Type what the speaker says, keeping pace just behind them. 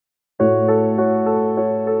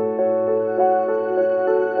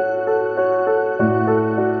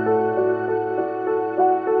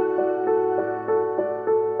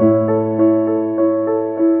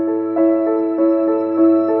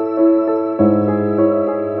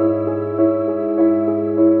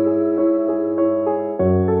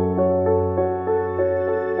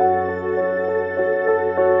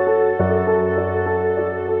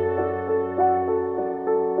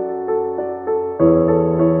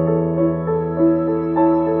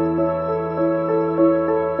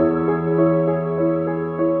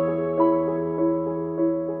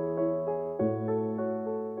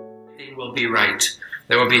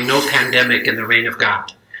be no pandemic in the reign of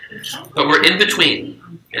God. But we're in between.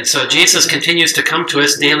 And so Jesus continues to come to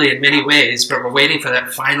us daily in many ways, but we're waiting for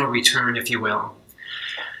that final return, if you will.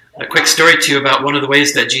 A quick story to you about one of the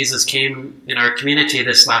ways that Jesus came in our community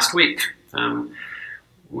this last week.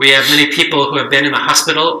 We have many people who have been in the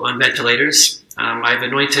hospital on ventilators. I've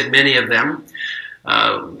anointed many of them.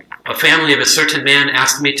 A family of a certain man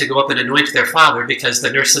asked me to go up and anoint their father because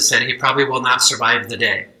the nurses said he probably will not survive the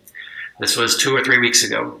day. This was 2 or 3 weeks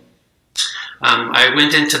ago. I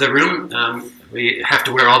went into the room. We have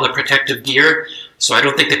to wear all the protective gear, so I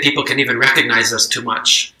don't think that people can even recognize us too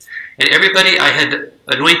much. And everybody I had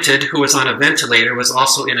anointed who was on a ventilator was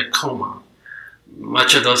also in a coma.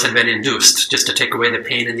 Much of those had been induced, just to take away the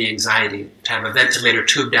pain and the anxiety. To have a ventilator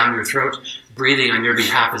tube down your throat, breathing on your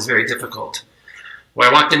behalf is very difficult. Well,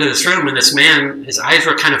 I walked into this room, and this man, his eyes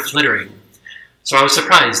were kind of flittering. So I was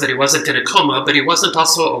surprised that he wasn't in a coma, but he wasn't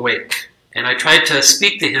also awake. And I tried to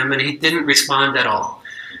speak to him, and he didn't respond at all.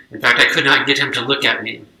 In fact, I could not get him to look at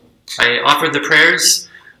me. I offered the prayers.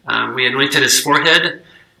 We anointed his forehead.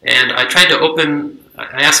 And I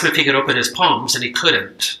asked him if he could open his palms, and he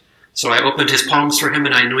couldn't. So I opened his palms for him,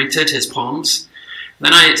 and I anointed his palms.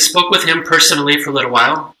 Then I spoke with him personally for a little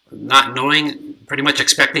while, not knowing, pretty much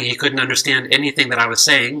expecting he couldn't understand anything that I was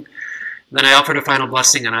saying. Then I offered a final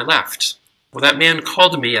blessing, and I left. Well, that man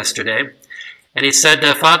called me yesterday, and he said,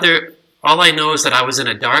 Father, all I know is that I was in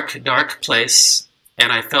a dark, dark place,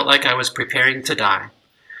 and I felt like I was preparing to die.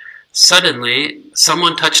 Suddenly,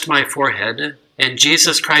 someone touched my forehead, and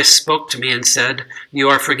Jesus Christ spoke to me and said, you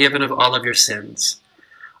are forgiven of all of your sins.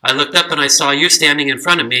 I looked up and I saw you standing in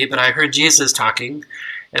front of me, but I heard Jesus talking.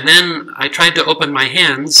 And then I tried to open my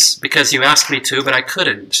hands because you asked me to, but I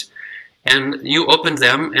couldn't. And you opened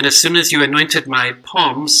them, and as soon as you anointed my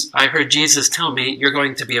palms, I heard Jesus tell me, you're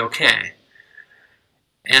going to be okay.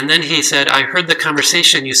 And then he said, I heard the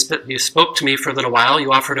conversation. You spoke to me for a little while.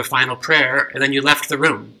 You offered a final prayer, and then you left the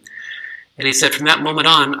room. And he said, from that moment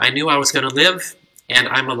on, I knew I was going to live, and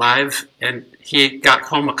I'm alive. And he got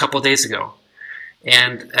home a couple days ago.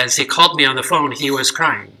 And as he called me on the phone, he was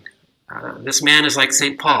crying. This man is like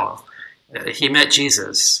St. Paul. He met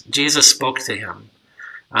Jesus. Jesus spoke to him.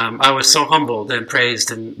 I was so humbled and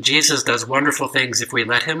praised. And Jesus does wonderful things if we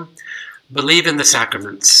let him. Believe in the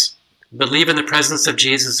sacraments. Believe in the presence of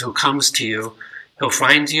Jesus who comes to you. He'll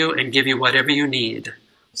find you and give you whatever you need.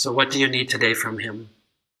 So what do you need today from him?